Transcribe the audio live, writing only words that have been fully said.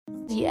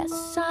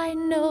Yes, I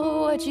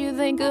know what you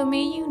think of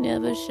me. You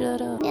never shut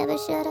up. Never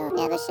shut up.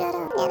 Never shut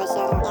up. Never shut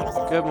up. Never shut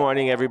up. Good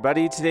morning,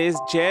 everybody. Today is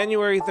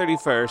January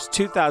 31st,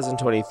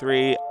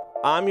 2023.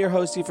 I'm your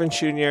host, Ephraim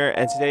Jr.,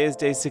 and today is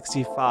day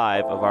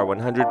 65 of our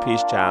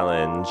 100-piece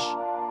challenge.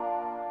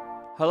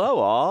 Hello,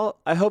 all.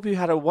 I hope you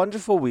had a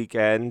wonderful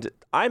weekend.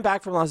 I'm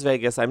back from Las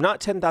Vegas. I'm not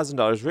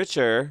 $10,000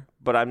 richer,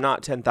 but I'm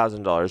not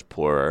 $10,000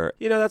 poorer.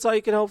 You know, that's all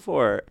you can hope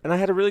for. And I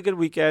had a really good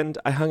weekend.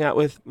 I hung out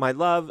with my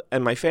love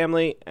and my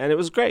family, and it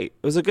was great.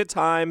 It was a good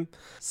time.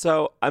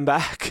 So I'm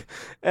back,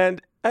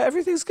 and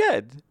everything's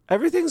good.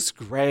 Everything's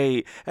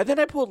great. And then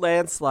I pulled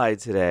Landslide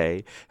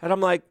today. And I'm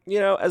like, you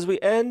know, as we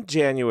end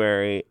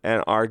January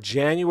and our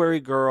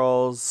January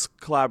Girls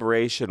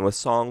collaboration with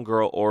Song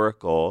Girl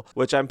Oracle,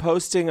 which I'm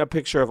posting a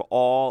picture of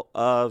all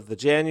of the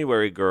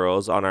January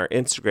girls on our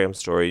Instagram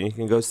story. And you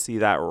can go see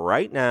that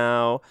right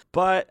now.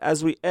 But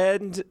as we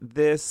end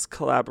this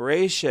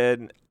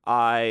collaboration,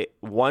 I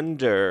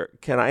wonder,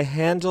 can I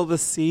handle the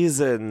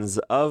seasons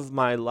of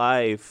my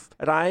life?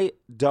 And I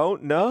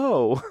don't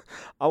know.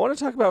 I want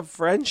to talk about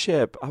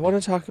friendship. I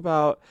want to talk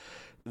about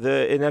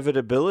the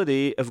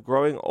inevitability of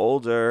growing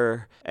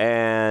older.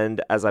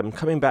 And as I'm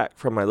coming back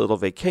from my little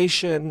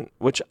vacation,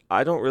 which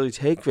I don't really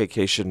take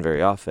vacation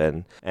very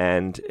often,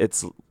 and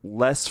it's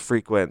less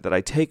frequent that I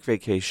take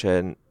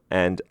vacation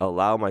and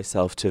allow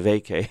myself to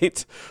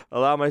vacate,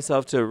 allow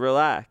myself to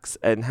relax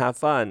and have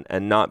fun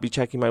and not be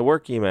checking my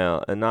work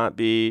email and not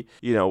be,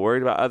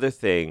 worried about other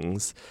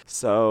things.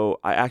 So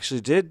I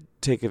actually did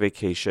take a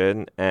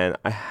vacation and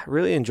I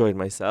really enjoyed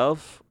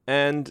myself.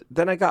 And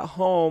then I got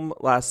home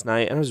last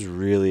night and I was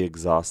really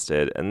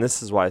exhausted. And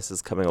this is why this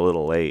is coming a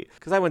little late,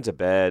 because I went to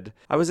bed.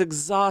 I was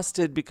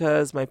exhausted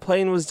because my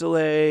plane was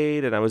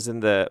delayed and I was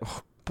in the...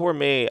 Poor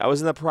me. I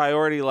was in the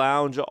priority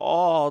lounge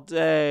all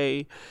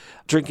day,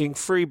 drinking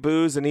free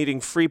booze and eating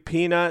free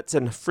peanuts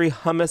and free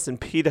hummus and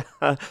pita.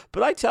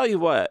 But I tell you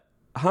what,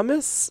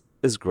 hummus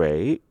is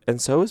great,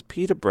 and so is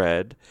pita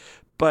bread.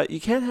 But you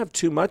can't have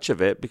too much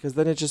of it because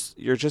then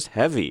you're just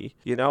heavy.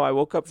 I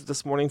woke up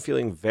this morning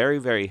feeling very,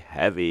 very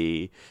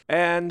heavy.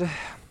 And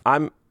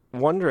I'm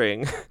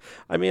wondering,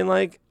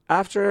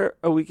 after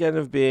a weekend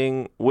of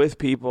being with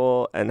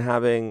people and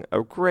having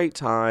a great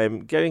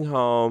time, getting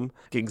home,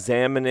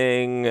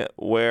 examining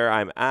where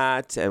I'm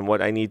at and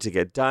what I need to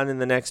get done in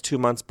the next 2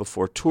 months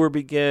before tour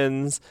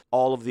begins,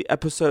 all of the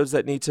episodes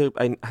that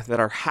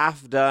are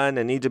half done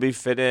and need to be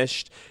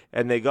finished,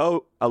 and they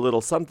go a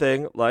little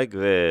something like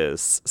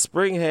this: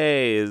 Spring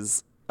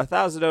Haze,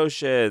 1,000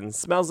 Oceans,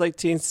 Smells Like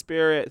Teen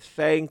Spirit,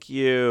 Thank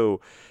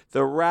You,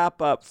 the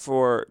wrap up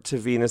for To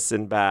Venus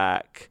and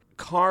Back,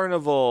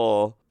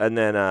 Carnival, and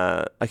then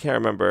I can't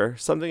remember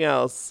something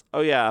else.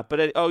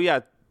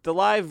 The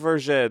live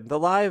version, the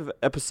live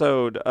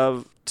episode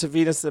of To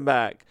Venus and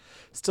Back,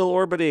 Still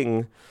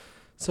Orbiting.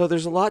 So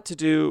there's a lot to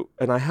do,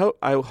 and I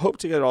hope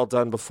to get it all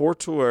done before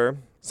tour.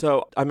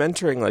 So I'm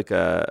entering like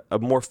a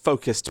more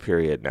focused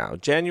period now.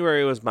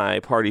 January was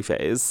my party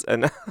phase,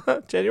 and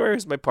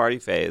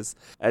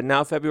and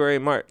now February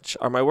and March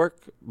are my work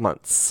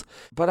months.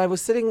 But I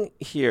was sitting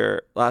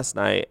here last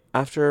night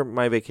after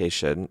my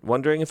vacation,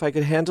 wondering if I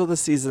could handle the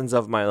seasons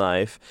of my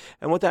life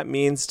and what that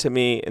means to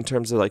me in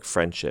terms of like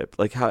friendship,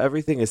 like how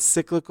everything is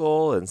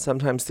cyclical and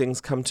sometimes things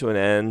come to an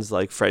end,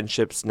 like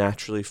friendships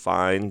naturally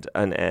find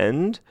an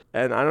end.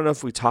 And I don't know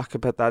if we talk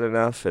about that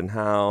enough, and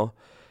how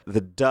the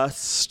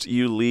dust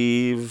you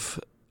leave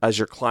as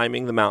you're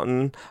climbing the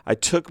mountain. I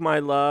took my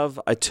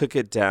love, I took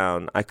it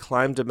down. I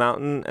climbed a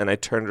mountain and I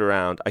turned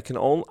around.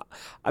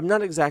 I'm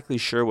not exactly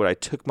sure what I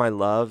took my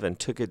love and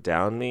took it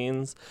down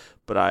means,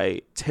 but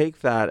I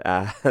take that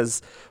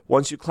as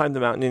once you climb the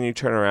mountain and you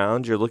turn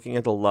around, you're looking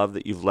at the love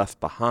that you've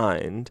left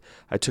behind.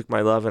 I took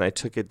my love and I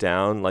took it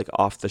down like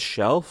off the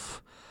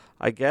shelf,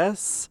 I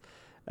guess.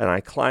 And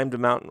I climbed a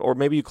mountain, or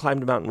maybe you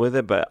climbed a mountain with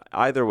it, but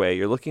either way,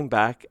 you're looking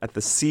back at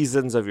the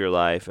seasons of your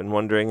life and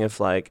wondering if,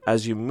 like,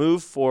 as you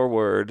move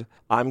forward,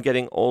 I'm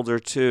getting older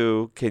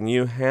too, can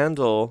you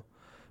handle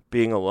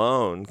being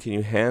alone? Can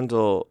you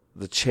handle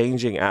the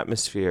changing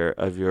atmosphere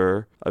of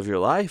your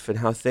life and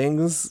how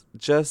things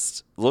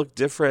just look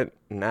different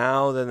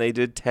now than they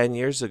did 10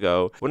 years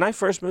ago? When I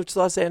first moved to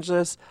Los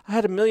Angeles, I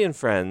had 1 million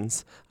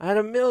friends.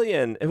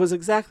 It was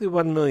exactly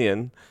 1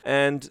 million.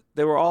 And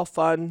they were all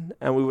fun,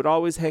 and we would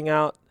always hang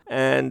out.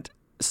 And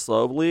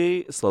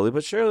slowly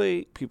but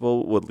surely,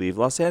 people would leave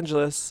Los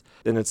Angeles.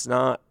 And it's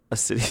not a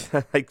city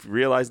that I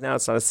realize now,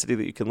 it's not a city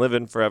that you can live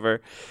in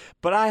forever.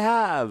 But I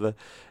have.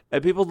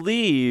 And people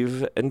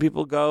leave and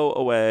people go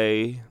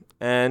away.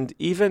 And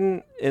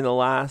even in the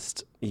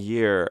last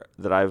year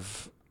that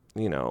I've,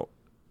 I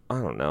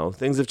don't know,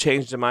 things have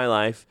changed in my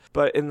life.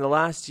 But in the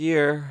last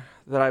year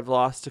that I've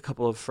lost a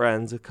couple of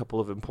friends, a couple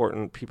of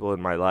important people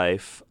in my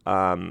life,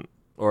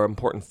 or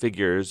important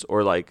figures,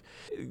 or like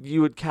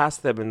you would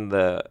cast them in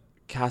the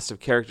cast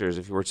of characters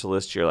if you were to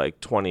list your like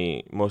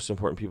 20 most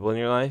important people in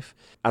your life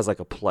as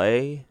like a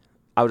play.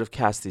 I would have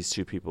cast these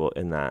two people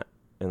in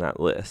that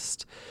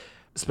list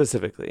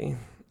specifically.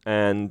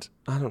 And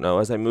I don't know,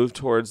 as I move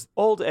towards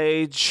old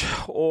age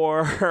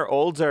or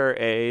older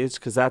age,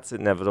 because that's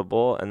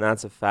inevitable and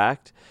that's a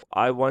fact,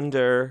 I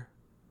wonder,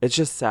 it's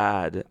just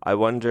sad. I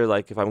wonder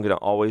like if I'm going to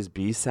always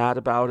be sad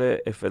about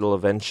it, if it'll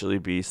eventually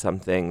be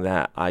something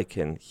that I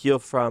can heal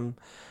from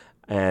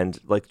and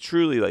like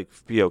truly like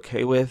be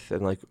okay with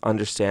and like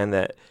understand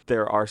that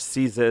there are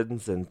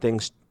seasons and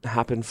things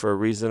happen for a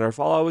reason, or if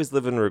I'll always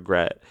live in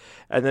regret.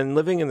 And then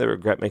living in the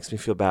regret makes me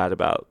feel bad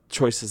about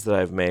choices that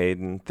I've made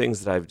and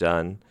things that I've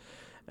done.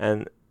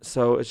 And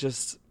so it's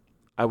just,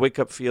 I wake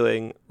up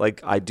feeling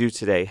like I do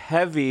today,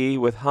 heavy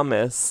with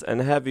hummus and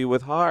heavy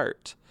with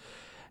heart,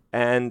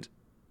 and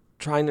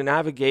trying to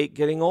navigate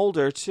getting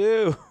older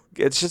too.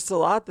 It's just a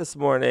lot this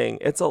morning.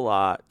 It's a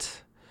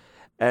lot.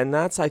 And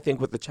that's, I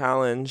think, what the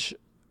challenge,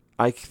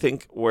 I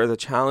think where the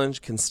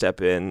challenge can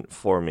step in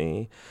for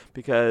me,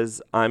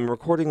 because I'm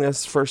recording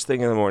this first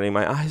thing in the morning.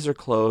 My eyes are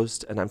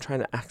closed and I'm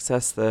trying to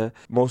access the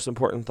most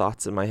important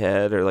thoughts in my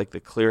head, or like the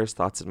clearest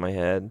thoughts in my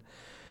head.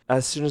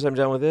 As soon as I'm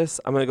done with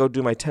this, I'm going to go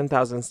do my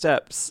 10,000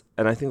 steps.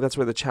 And I think that's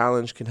where the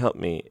challenge can help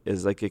me,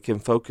 is like it can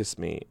focus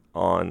me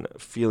on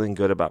feeling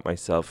good about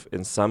myself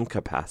in some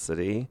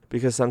capacity,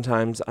 because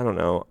sometimes, I don't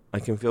know, I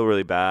can feel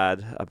really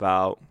bad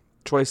about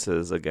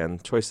choices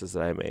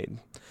that I made.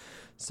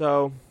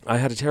 So I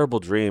had a terrible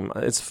dream.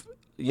 It's,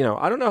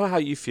 I don't know how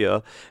you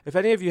feel. If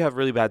any of you have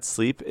really bad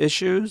sleep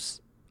issues,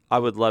 I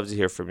would love to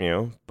hear from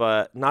you,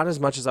 but not as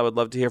much as I would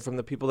love to hear from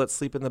the people that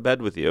sleep in the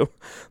bed with you.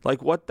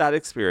 Like what that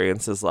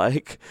experience is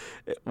like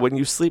when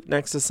you sleep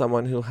next to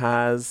someone who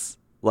has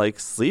like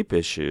sleep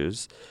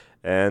issues.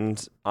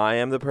 And I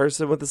am the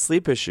person with the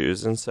sleep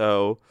issues. And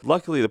so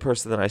luckily the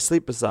person that I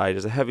sleep beside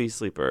is a heavy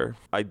sleeper.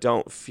 I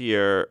don't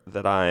fear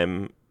that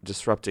I'm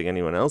disrupting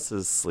anyone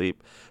else's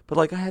sleep, but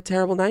like I had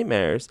terrible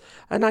nightmares.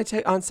 And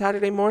on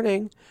Saturday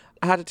morning,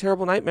 I had a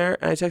terrible nightmare,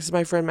 and I texted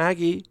my friend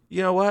Maggie,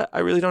 you know what? I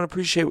really don't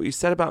appreciate what you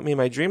said about me in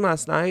my dream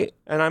last night,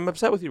 and I'm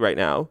upset with you right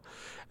now.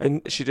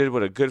 And she did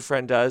what a good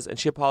friend does, and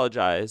she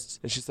apologized.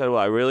 And she said, well,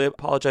 I really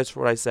apologize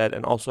for what I said,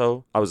 and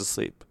also I was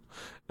asleep.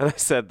 And I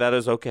said, that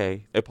is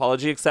okay.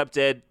 Apology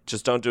accepted.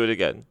 Just don't do it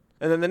again.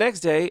 And then the next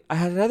day, I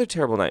had another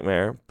terrible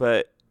nightmare,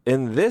 but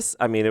in this,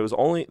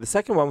 the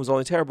second one was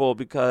only terrible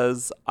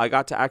because I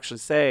got to actually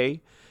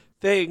say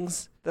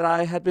things that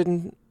I had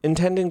been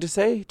intending to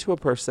say to a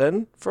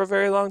person for a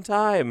very long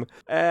time.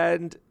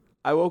 And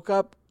I woke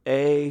up,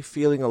 A,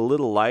 feeling a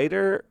little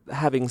lighter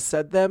having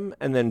said them,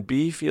 and then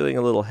B, feeling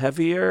a little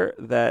heavier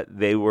that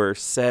they were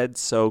said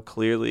so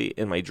clearly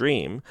in my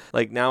dream.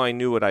 Like now I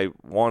knew what I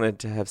wanted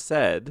to have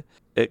said.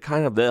 It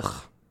kind of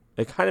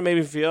made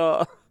me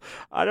feel,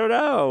 I don't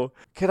know.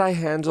 Can I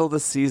handle the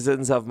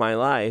seasons of my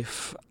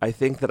life? I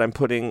think that I'm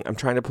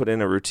trying to put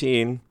in a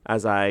routine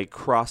as I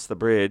cross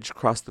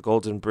the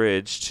Golden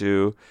Bridge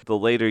to the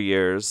later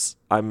years.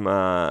 I'm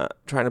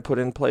trying to put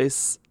in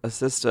place a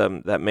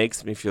system that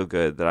makes me feel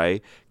good, that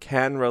I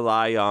can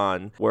rely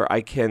on, where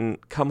I can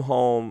come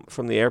home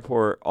from the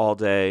airport all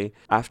day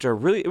after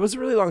it was a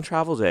really long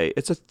travel day.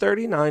 It's a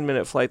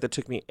 39-minute flight that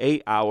took me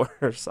 8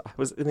 hours. I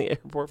was in the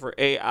airport for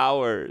 8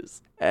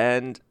 hours.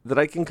 And that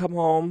I can come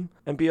home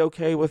and be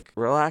okay with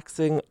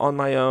relaxing on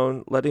my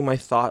own, letting my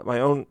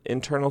own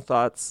internal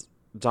thoughts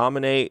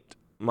dominate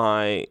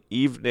my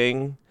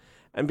evening,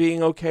 and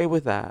being okay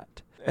with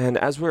that. And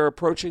as we're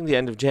approaching the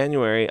end of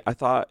January, I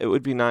thought it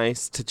would be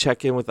nice to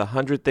check in with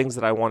 100 things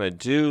that I want to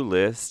do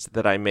list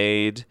that I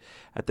made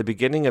at the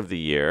beginning of the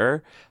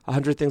year,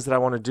 100 things that I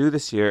want to do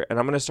this year. And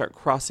I'm going to start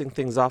crossing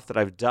things off that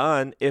I've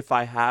done, if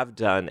I have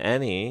done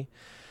any.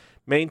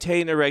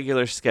 Maintain a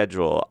regular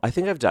schedule. I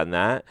think I've done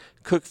that.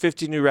 Cook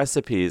 50 new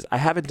recipes. I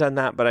haven't done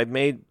that, but I've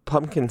made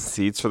pumpkin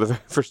seeds for the very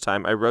first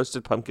time. I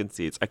roasted pumpkin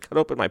seeds. I cut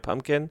open my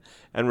pumpkin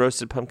and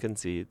roasted pumpkin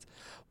seeds.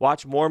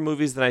 Watch more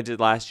movies than I did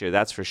last year,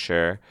 that's for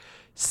sure.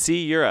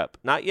 See Europe.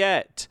 Not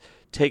yet.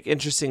 Take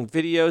interesting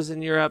videos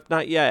in Europe.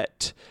 Not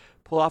yet.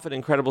 Pull off an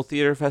incredible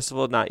theater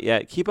festival. Not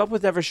yet. Keep up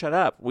with Never Shut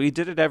Up. We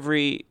did it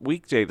every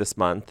weekday this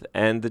month.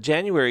 And the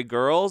January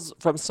girls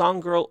from Song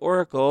Girl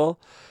Oracle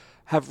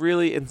have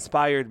really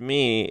inspired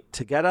me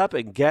to get up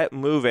and get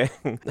moving.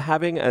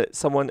 Having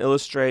someone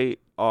illustrate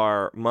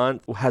our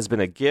month has been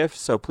a gift,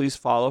 so please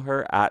follow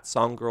her at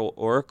Song Girl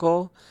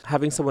Oracle.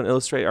 Having someone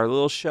illustrate our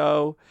little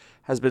show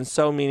has been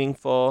so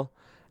meaningful.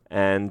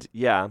 And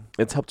yeah,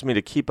 it's helped me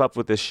to keep up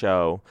with this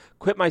show.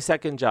 Quit my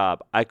second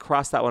job. I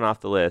crossed that one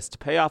off the list.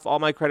 Pay off all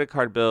my credit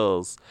card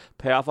bills.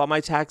 Pay off all my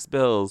tax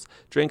bills.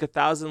 Drink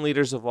 1,000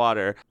 liters of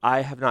water.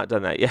 I have not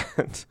done that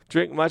yet.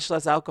 Drink much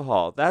less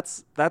alcohol.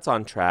 That's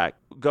on track.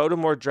 Go to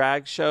more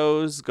drag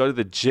shows. Go to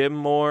the gym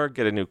more.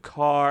 Get a new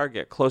car.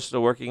 Get closer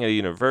to working at a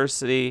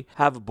university.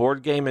 Have a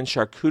board game and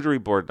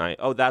charcuterie board night.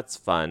 Oh, that's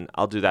fun.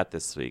 I'll do that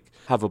this week.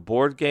 Have a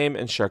board game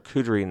and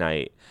charcuterie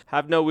night.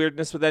 Have no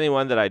weirdness with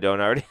anyone that I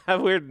don't already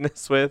have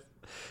weirdness with.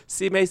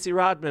 See Macy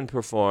Rodman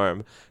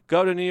perform.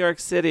 Go to New York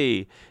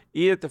City.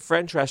 Eat at the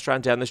French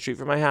restaurant down the street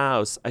from my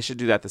house. I should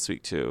do that this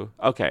week too.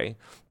 Okay.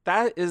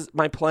 That is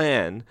my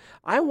plan.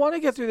 I want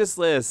to get through this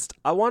list.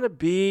 I want to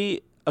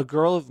be a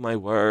girl of my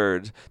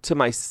word to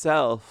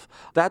myself.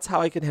 That's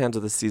how I can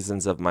handle the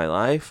seasons of my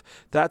life.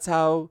 That's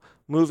how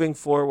moving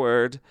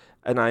forward,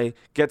 and I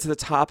get to the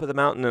top of the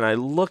mountain and I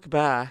look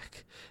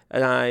back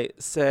and I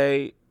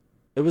say,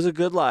 it was a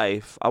good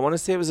life. I want to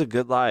say it was a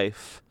good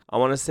life. I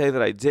want to say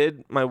that I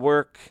did my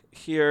work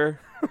here.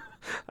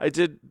 I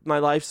did my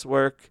life's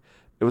work.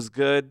 It was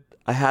good.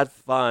 I had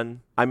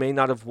fun. I may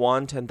not have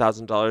won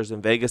 $10,000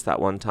 in Vegas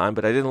that one time,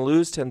 but I didn't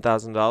lose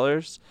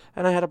 $10,000,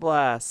 and I had a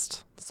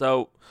blast.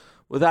 So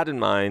with that in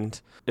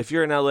mind, if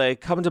you're in LA,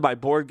 come to my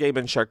board game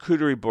and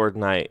charcuterie board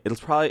night. It's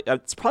probably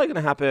going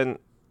to happen.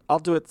 I'll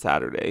do it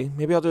Saturday.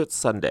 Maybe I'll do it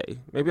Sunday.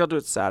 Maybe I'll do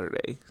it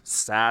Saturday.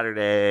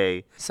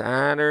 Saturday.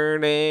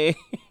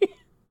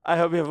 I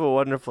hope you have a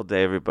wonderful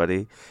day,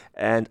 everybody,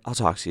 and I'll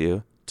talk to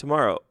you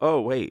tomorrow. Oh,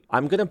 wait.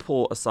 I'm going to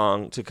pull a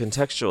song to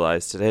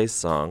contextualize today's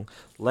song,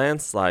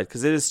 Landslide,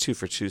 because it is 2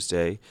 for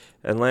Tuesday.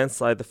 And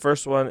Landslide, the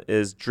first one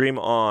is Dream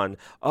On.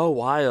 Oh,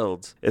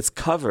 wild. It's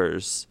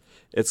covers.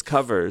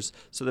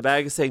 So the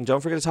bag is saying,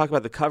 don't forget to talk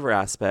about the cover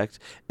aspect.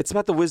 It's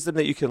about the wisdom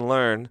that you can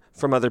learn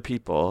from other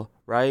people,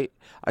 right?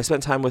 I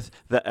spent time with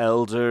the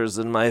elders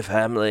in my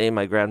family,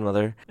 my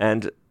grandmother.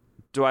 And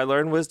do I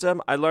learn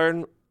wisdom?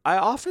 I'm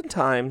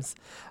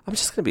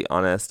just going to be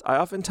honest, I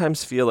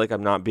oftentimes feel like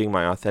I'm not being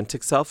my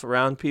authentic self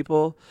around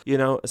people,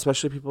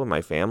 especially people in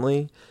my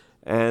family.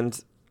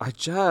 And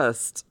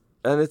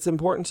it's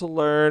important to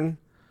learn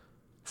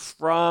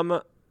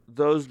from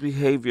those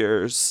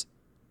behaviors,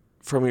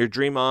 from your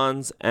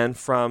dream-ons and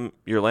from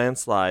your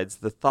landslides,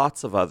 the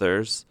thoughts of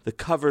others, the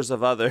covers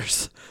of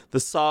others, the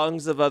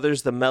songs of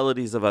others, the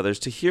melodies of others,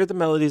 to hear the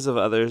melodies of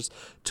others,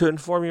 to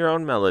inform your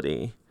own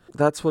melody.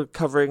 That's what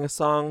covering a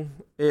song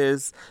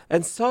is.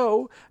 And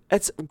so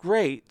it's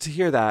great to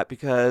hear that,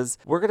 because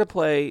we're going to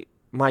play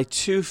my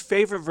 2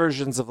 favorite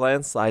versions of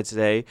Landslide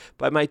today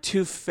by my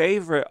 2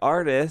 favorite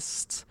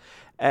artists.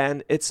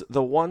 And it's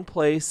the one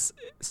place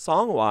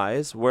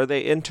song-wise where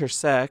they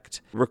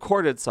intersect,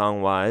 recorded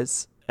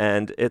song-wise.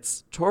 And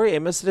it's Tori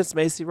Amos and it's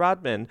Macy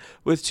Rodman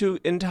with 2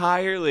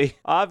 entirely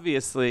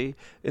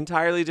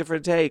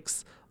different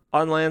takes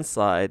on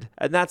Landslide.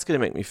 And that's going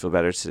to make me feel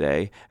better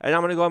today. And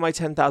I'm going to go on my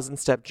 10,000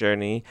 step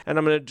journey, and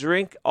I'm going to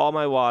drink all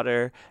my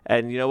water.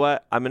 And you know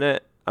what? I'm going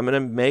to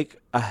make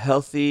a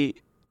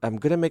healthy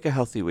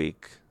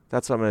week.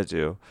 That's what I'm going to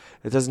do.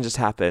 It doesn't just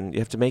happen. You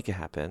have to make it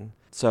happen.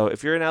 So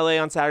if you're in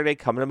LA on Saturday,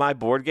 come to my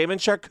board game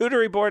and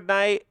charcuterie board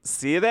night.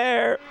 See you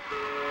there.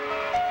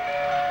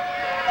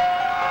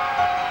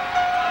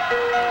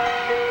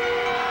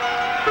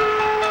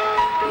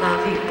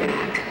 Love you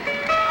back.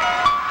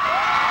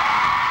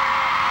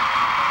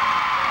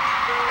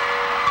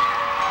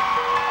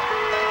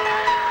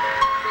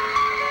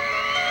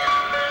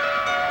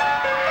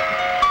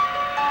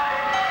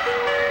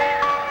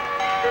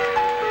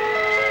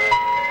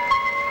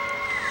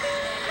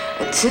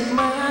 I took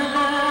my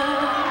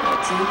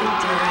love to the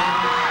down.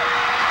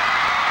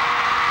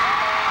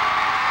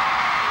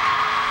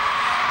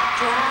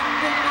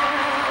 Climbed it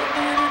up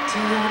and I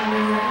turned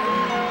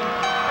around.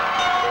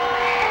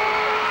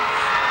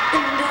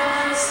 And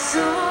I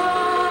saw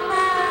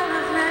my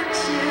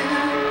reflection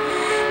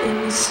in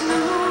the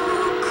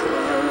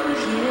snow-covered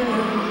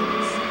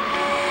hills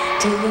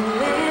till the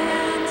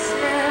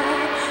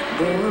landslide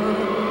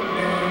broke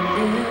down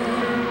there.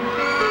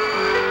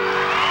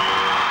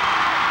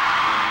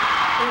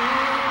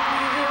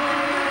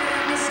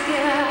 In the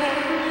sky,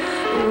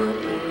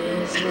 what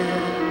is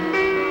love?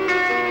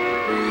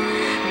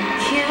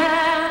 Can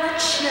a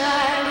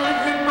child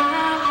within my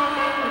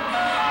heart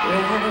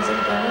rise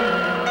above?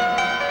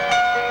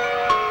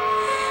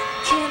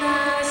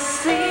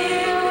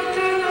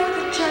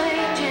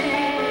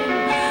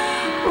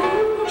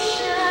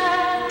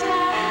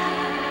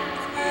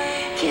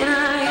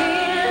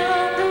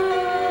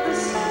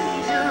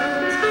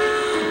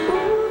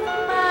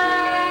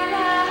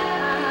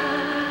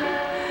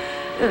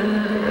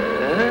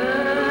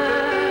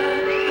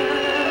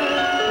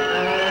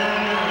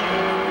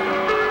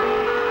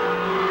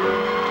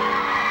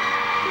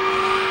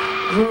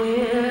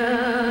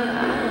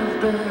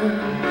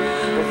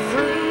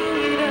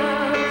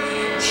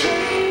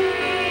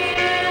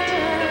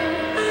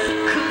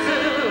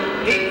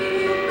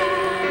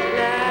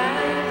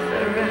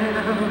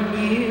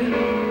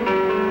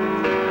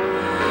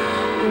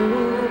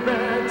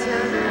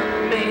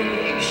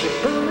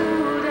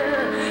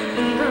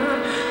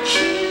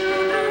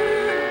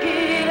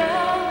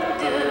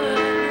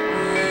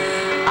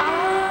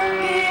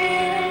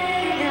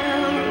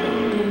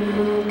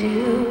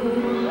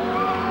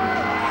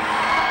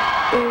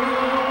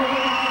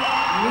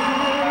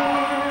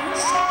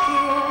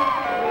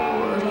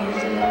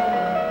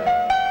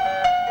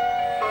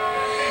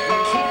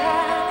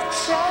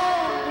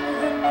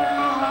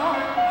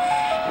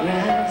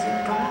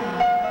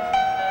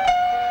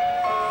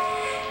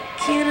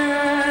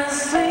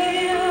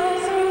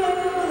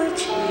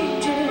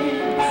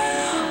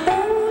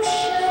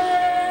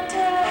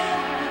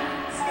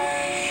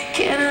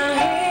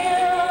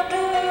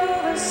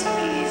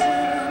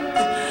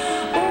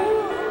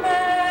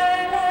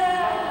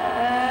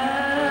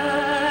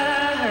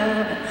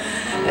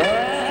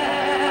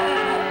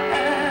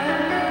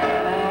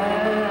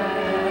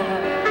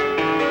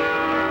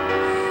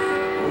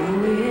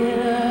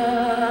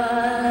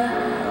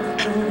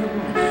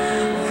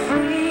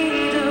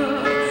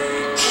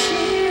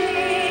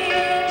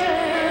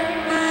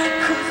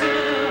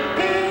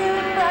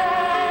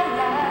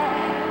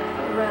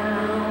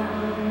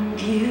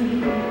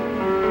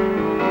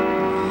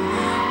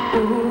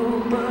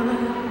 Oh,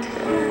 but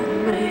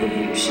time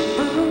makes you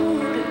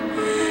bold.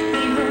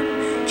 Even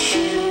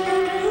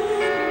children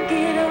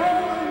get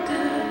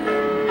older.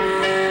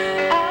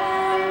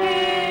 I'm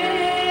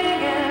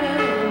getting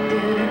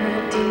older,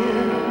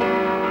 dear.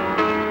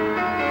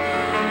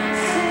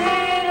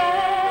 Said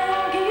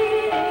I'm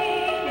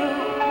getting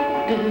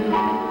older.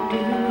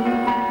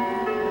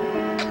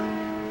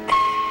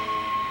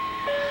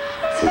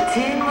 So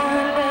take my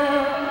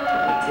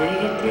love,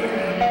 take it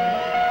down.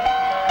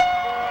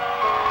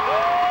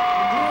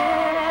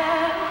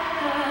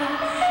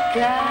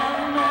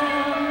 Climb a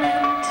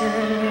mountain.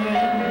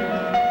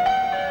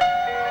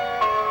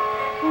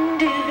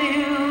 Did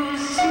you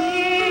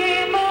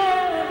see my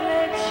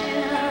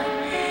reflection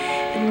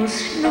in the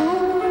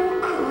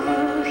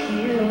snow-covered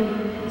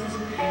hills?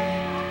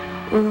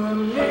 Well,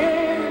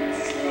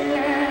 let's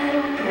let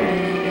it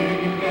bring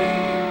it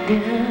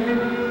down.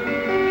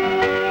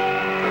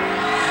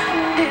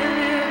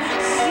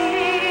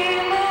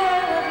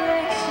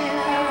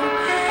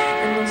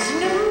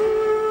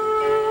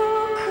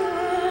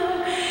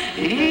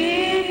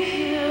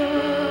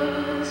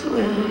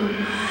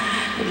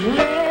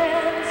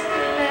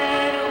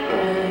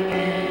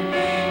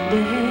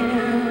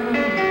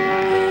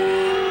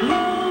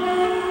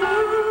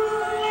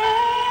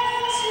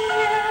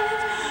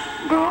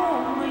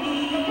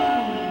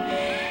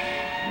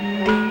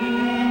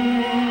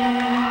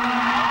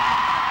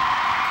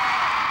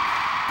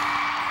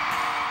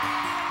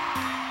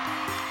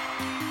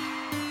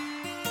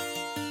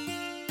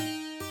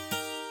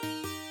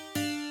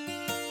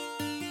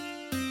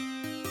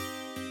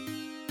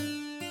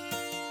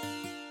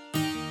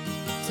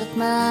 Took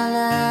my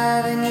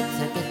love and you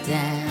took it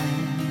down.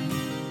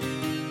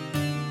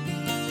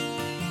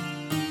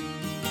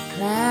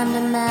 Climbed a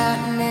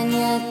mountain and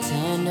you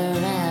turned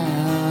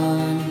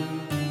around.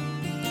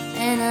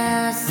 And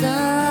I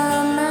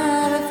saw my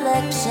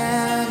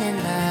reflection in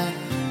the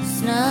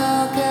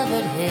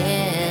snow-covered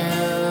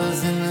hills,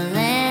 and the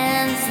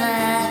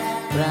landslide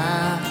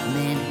brought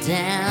me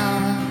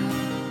down.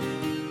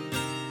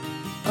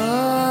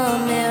 Oh,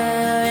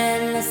 mirror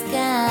in the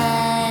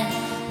sky,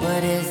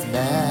 what is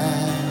love?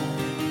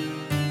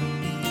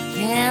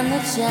 Can the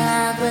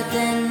child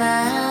within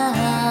my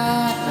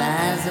heart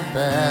rise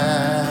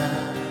above?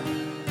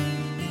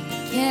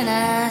 Can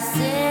I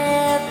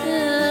sail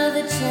through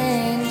the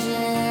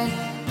changing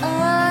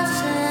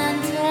ocean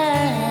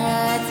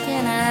tides?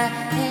 Can I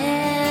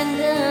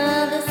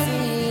handle the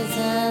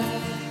seasons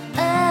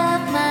of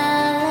my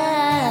life?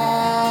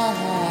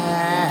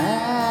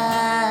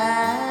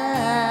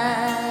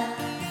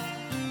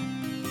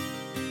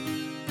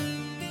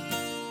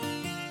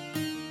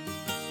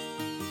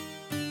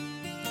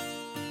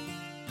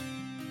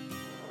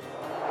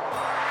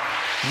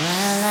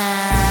 Well,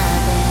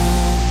 I've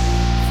been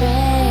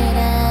afraid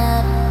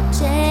of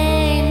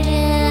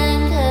changing,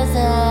 'cause I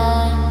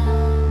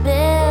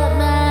built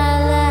my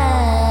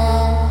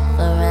life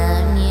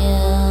around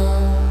you.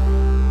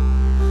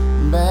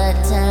 But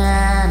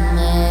time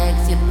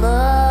makes you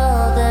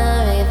bolder,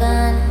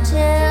 even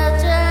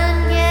children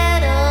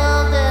get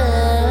older.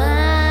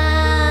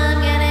 I'm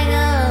getting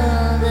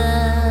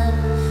older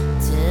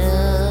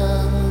too.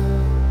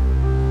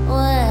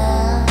 Well,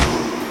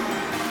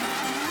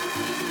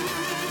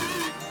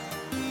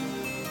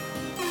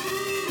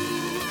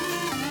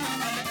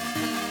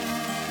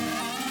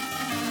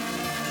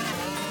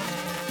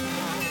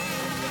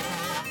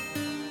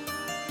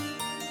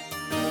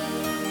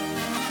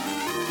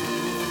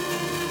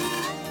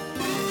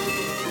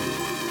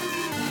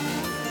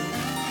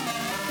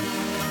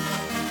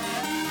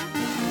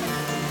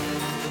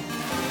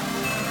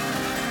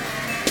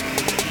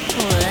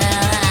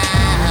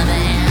 I've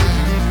been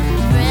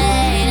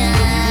afraid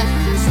of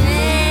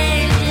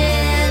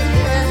changing,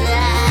 'cause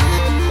I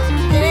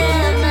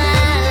built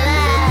my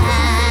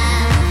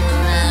life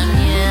around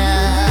you.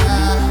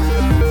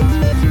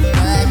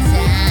 But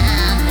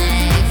time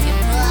makes you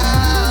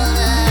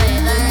bolder,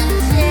 even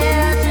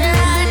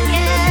children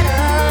get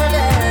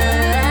older.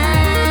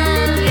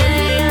 I'm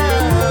getting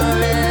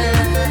older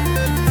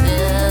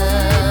too.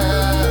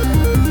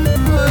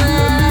 Well,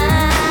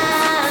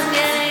 I'm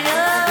getting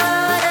older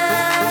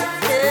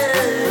too.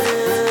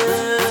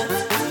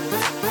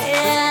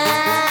 Yeah,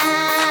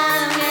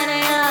 I'm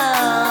getting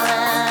older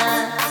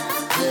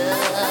too.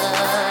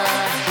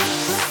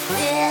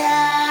 Yeah,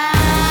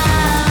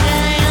 I'm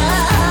getting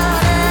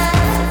older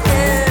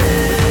too.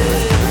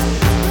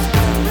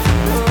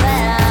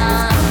 Well,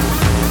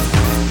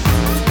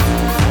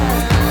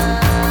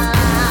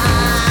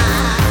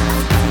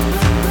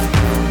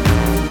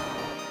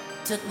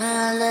 took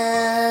my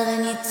love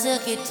and you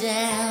took it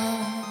down.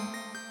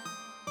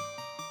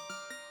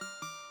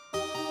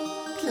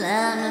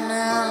 Climbed a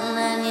mountain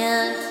and you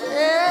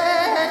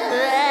turned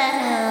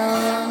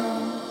around.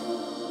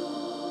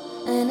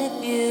 And if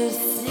you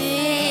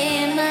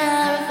see my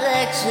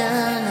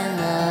reflection in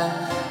the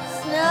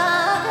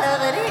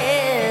snow-covered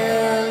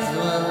hills,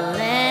 well, the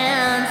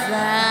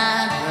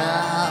landslide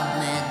brought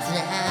me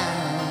down.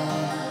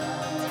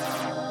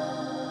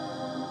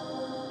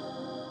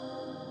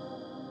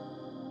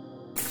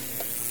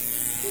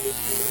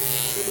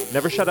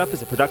 Never Shut Up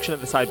is a production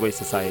of the Sideways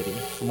Society.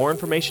 For more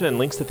information and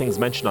links to things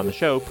mentioned on the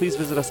show, please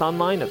visit us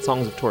online at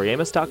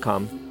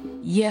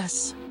songsoftoriamos.com.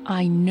 Yes,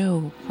 I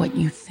know what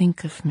you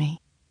think of me.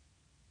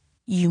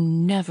 You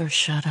never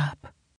shut up.